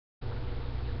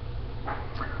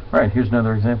Alright, here's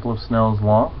another example of Snell's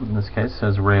law. In this case, it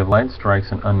says a ray of light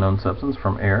strikes an unknown substance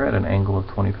from air at an angle of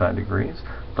 25 degrees.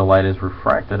 The light is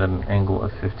refracted at an angle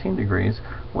of 15 degrees.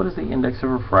 What is the index of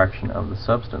refraction of the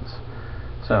substance?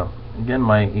 So, again,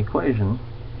 my equation,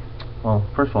 well,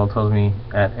 first of all, it tells me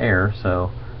at air,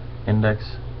 so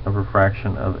index of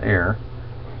refraction of air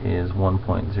is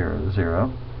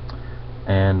 1.00,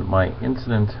 and my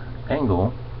incident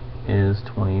angle is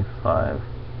 25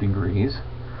 degrees.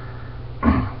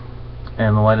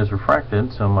 And the light is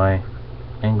refracted, so my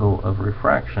angle of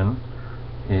refraction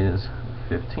is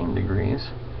 15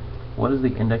 degrees. What is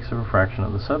the index of refraction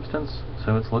of the substance?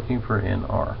 So it's looking for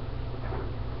NR.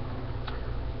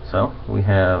 So we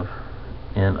have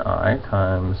Ni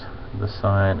times the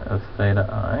sine of theta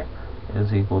I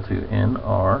is equal to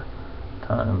NR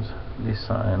times the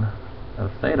sine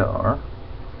of theta R.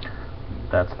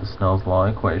 That's the Snell's law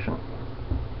equation.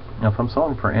 Now if I'm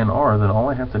solving for NR, then all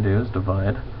I have to do is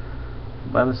divide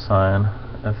by the sine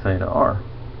of theta R.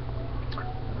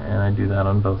 And I do that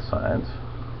on both sides.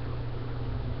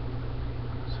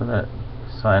 So that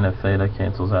sine of theta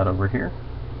cancels out over here.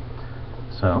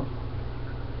 So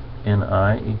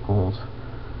NR equals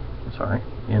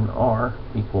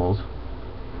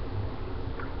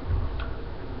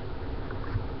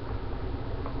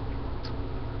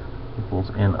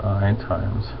Ni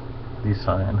times the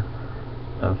sine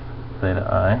of theta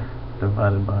I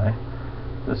divided by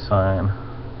the sine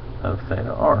of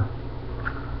theta R.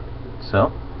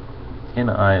 So Ni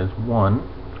is 1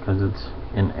 because it's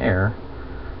in air,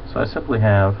 so I simply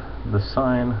have the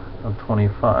sine of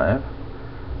 25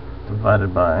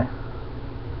 divided by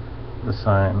the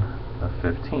sine of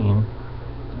 15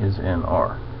 is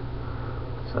NR.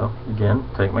 So again,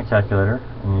 take my calculator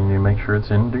and you need to make sure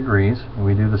it's in degrees.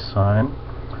 We do the sine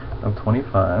of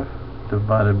 25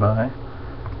 divided by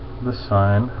the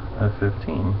sine of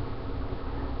 15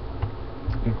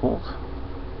 equals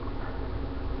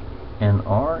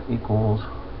NR equals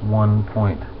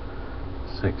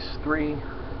 1.63,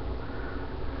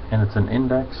 and it's an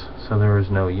index, so there is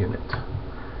no unit.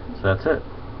 So that's it.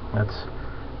 That's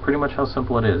pretty much how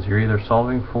simple it is. You're either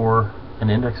solving for an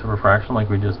index of refraction like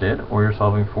we just did, or you're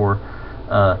solving for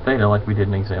theta like we did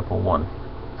in example 1.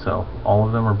 So all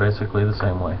of them are basically the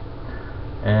same way.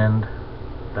 And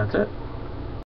that's it.